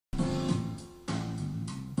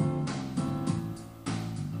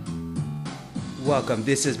Welcome,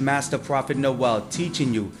 this is Master Prophet Noel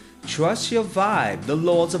teaching you Trust Your Vibe, the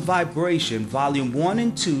Laws of Vibration, Volume 1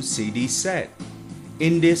 and 2 CD set.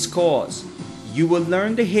 In this course, you will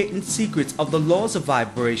learn the hidden secrets of the laws of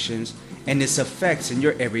vibrations and its effects in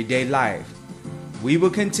your everyday life. We will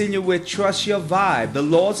continue with Trust Your Vibe, the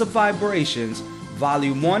Laws of Vibrations,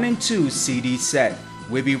 Volume 1 and 2 CD set.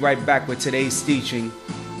 We'll be right back with today's teaching.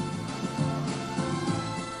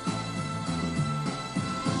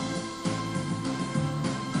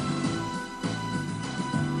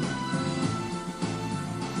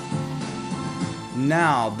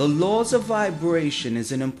 Now, the laws of vibration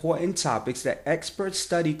is an important topic that experts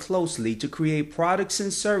study closely to create products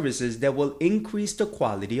and services that will increase the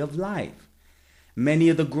quality of life. Many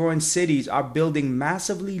of the growing cities are building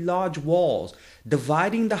massively large walls,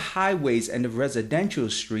 dividing the highways and the residential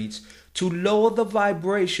streets to lower the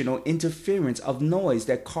vibrational interference of noise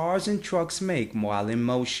that cars and trucks make while in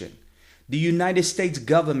motion. The United States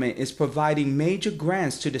government is providing major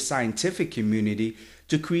grants to the scientific community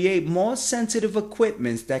to create more sensitive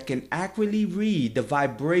equipment that can accurately read the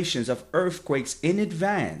vibrations of earthquakes in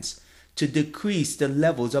advance to decrease the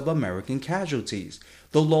levels of American casualties.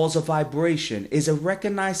 The laws of vibration is a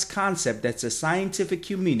recognized concept that the scientific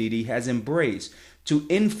community has embraced to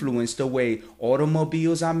influence the way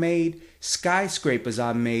automobiles are made, skyscrapers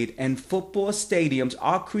are made, and football stadiums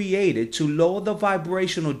are created to lower the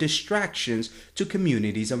vibrational distractions to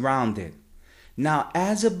communities around it. Now,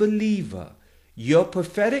 as a believer, your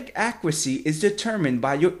prophetic accuracy is determined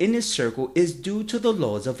by your inner circle is due to the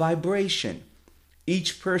laws of vibration.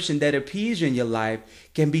 Each person that appears in your life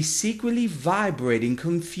can be secretly vibrating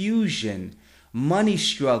confusion, money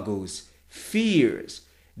struggles, fears.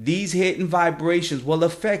 These hidden vibrations will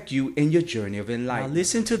affect you in your journey of enlightenment. Now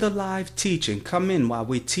listen to the live teaching. Come in while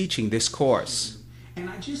we're teaching this course. And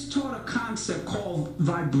I just taught a concept called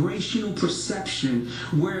vibrational perception,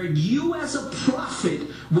 where you as a prophet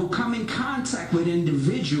will come in contact with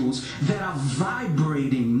individuals that are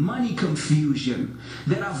vibrating money confusion,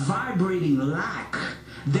 that are vibrating lack,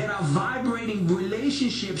 that are vibrating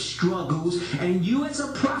relationship struggles, and you as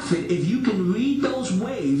a prophet, if you can read those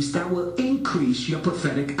waves, that will increase your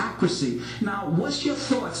prophetic accuracy. Now, what's your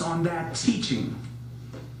thoughts on that teaching?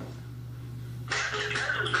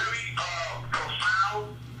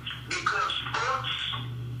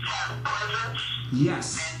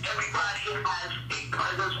 Yes. And everybody has a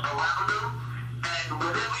presence around them. And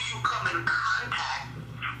whenever you come in contact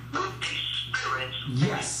with a spirit,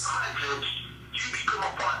 yes, presence, you become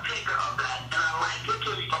a partaker of that. And I like it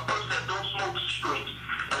to a person that don't smoke cigarettes.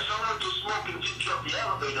 And someone just smoking to get up the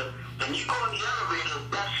elevator. And you go in the elevator,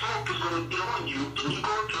 that smoke is going to be on you. And you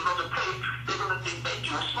go to another place, they're going to think that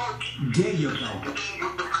you're smoking. There you go. And then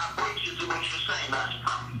with the vibrations of what you're saying, that's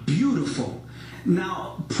beautiful.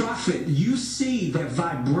 Now, prophet, you see that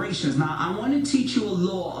vibrations. Now, I want to teach you a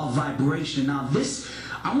law of vibration. Now,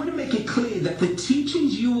 I want to make it clear that the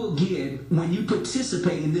teachings you will get when you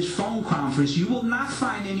participate in this phone conference, you will not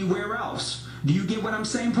find anywhere else. Do you get what I'm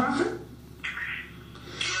saying, prophet?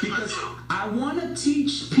 Because I want to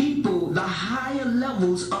teach people the higher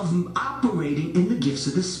levels of operating in the gifts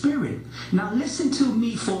of the Spirit. Now, listen to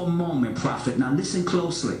me for a moment, prophet. Now, listen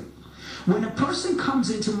closely. When a person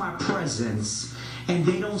comes into my presence and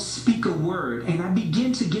they don't speak a word, and I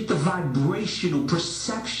begin to get the vibrational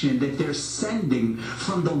perception that they're sending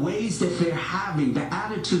from the ways that they're having, the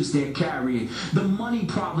attitudes they're carrying, the money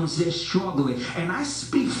problems they're struggling, and I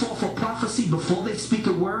speak forth a prophecy before they speak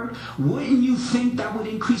a word, wouldn't you think that would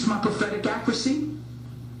increase my prophetic accuracy?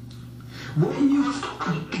 Wouldn't you?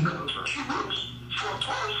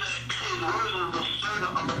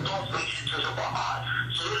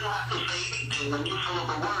 When you follow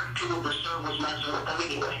the word, to the servers messing with them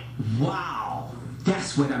anyway. Wow,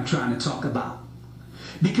 that's what I'm trying to talk about.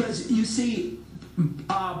 Because you see,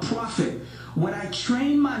 prophet, when I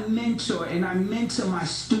train my mentor and I mentor my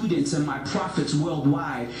students and my prophets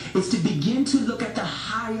worldwide, is to begin to look at the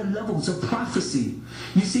higher levels of prophecy.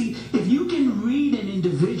 You see, if you can read an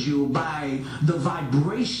individual by the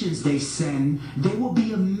vibrations they send, they will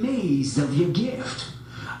be amazed of your gift.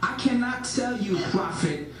 I cannot tell you,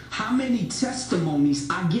 prophet, how many testimonies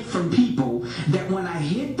I get from people that when I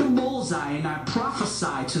hit the bullseye and I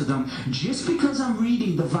prophesy to them, just because I'm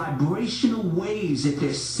reading the vibrational waves that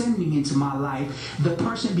they're sending into my life, the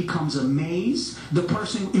person becomes amazed. The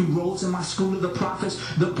person enrolls in my school of the prophets.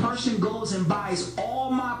 The person goes and buys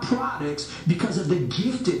all my products because of the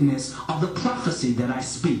giftedness of the prophecy that I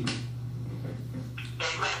speak.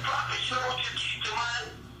 Amen. Prophet, you know what you keep in mind?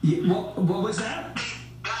 Yeah, what was that?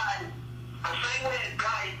 God, the same way a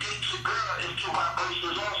guy takes a girl into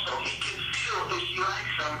vibrations also, he can feel if she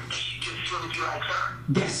likes him, he can trying to be like her.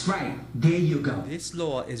 That's right. There you go. This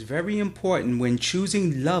law is very important when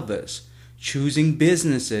choosing lovers, choosing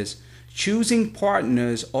businesses, choosing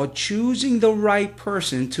partners, or choosing the right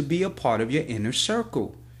person to be a part of your inner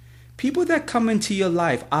circle. People that come into your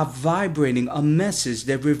life are vibrating a message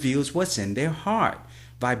that reveals what's in their heart.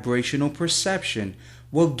 Vibrational perception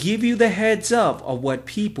will give you the heads up of what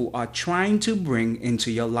people are trying to bring into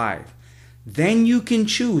your life. Then you can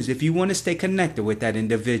choose if you want to stay connected with that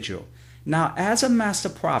individual. Now, as a master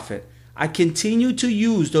prophet, I continue to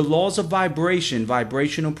use the laws of vibration,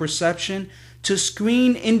 vibrational perception, to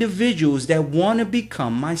screen individuals that want to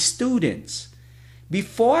become my students.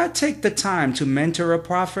 Before I take the time to mentor a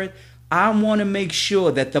prophet, I want to make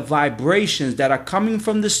sure that the vibrations that are coming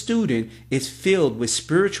from the student is filled with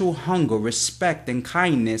spiritual hunger, respect, and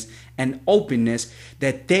kindness and openness,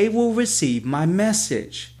 that they will receive my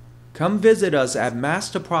message. Come visit us at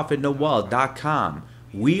masterprophetnoel.com.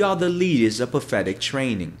 We are the leaders of prophetic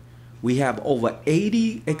training. We have over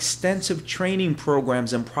 80 extensive training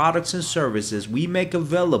programs and products and services we make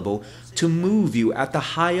available to move you at the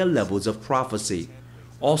higher levels of prophecy.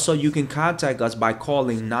 Also, you can contact us by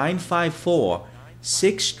calling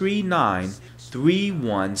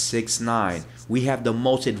 954-639-3169. We have the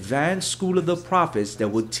most advanced school of the prophets that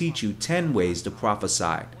will teach you 10 ways to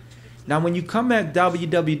prophesy. Now, when you come at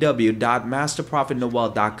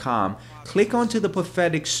www.masterprophetnoel.com, click onto the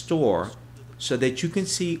prophetic store so that you can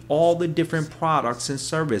see all the different products and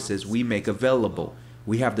services we make available.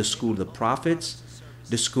 We have the School of the Prophets,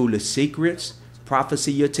 the School of Secrets,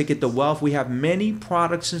 Prophecy Your Ticket to Wealth. We have many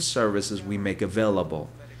products and services we make available.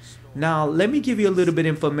 Now, let me give you a little bit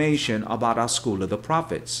of information about our School of the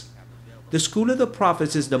Prophets. The School of the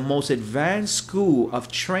Prophets is the most advanced school of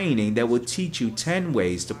training that will teach you 10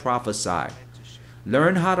 ways to prophesy.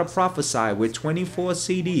 Learn how to prophesy with 24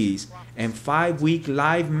 CDs and 5-week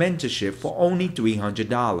live mentorship for only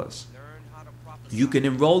 $300. You can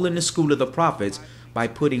enroll in the School of the Prophets by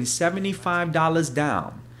putting $75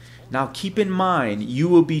 down. Now keep in mind, you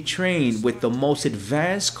will be trained with the most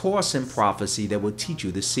advanced course in prophecy that will teach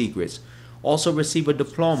you the secrets. Also receive a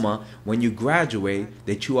diploma when you graduate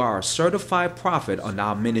that you are a certified prophet on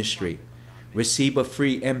our ministry. Receive a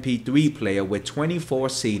free MP3 player with 24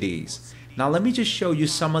 CDs. Now let me just show you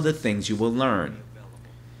some of the things you will learn.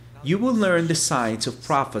 You will learn the science of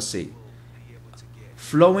prophecy,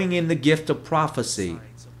 flowing in the gift of prophecy,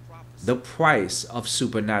 the price of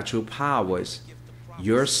supernatural powers,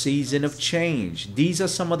 your season of change. These are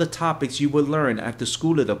some of the topics you will learn at the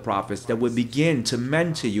School of the Prophets that will begin to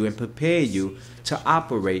mentor you and prepare you to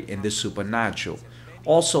operate in the supernatural.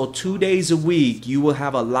 Also, 2 days a week, you will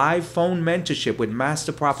have a live phone mentorship with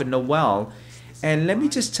Master Prophet Noel. And let me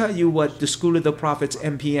just tell you what the School of the Prophets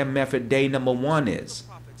MPM method day number 1 is.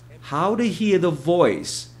 How to hear the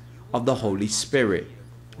voice of the Holy Spirit.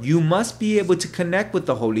 You must be able to connect with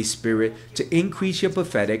the Holy Spirit to increase your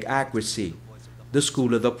prophetic accuracy. The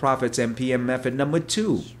School of the Prophets MPM method number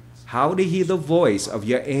 2. How to hear the voice of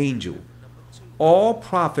your angel. All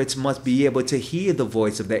prophets must be able to hear the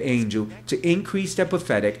voice of the angel to increase their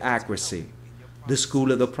prophetic accuracy. The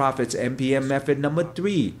School of the Prophets MPM method number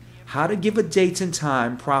 3. How to give a date and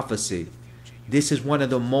time prophecy. This is one of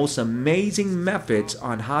the most amazing methods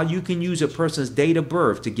on how you can use a person's date of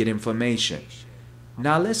birth to get information.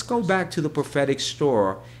 Now let's go back to the prophetic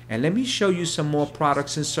store and let me show you some more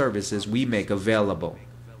products and services we make available.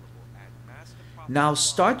 Now,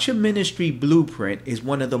 Start Your Ministry Blueprint is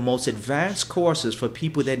one of the most advanced courses for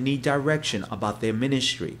people that need direction about their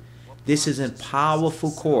ministry. This is a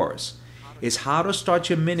powerful course. It's How to Start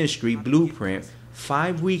Your Ministry Blueprint,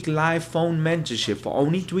 5-week live phone mentorship for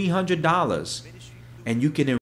only $300. And you can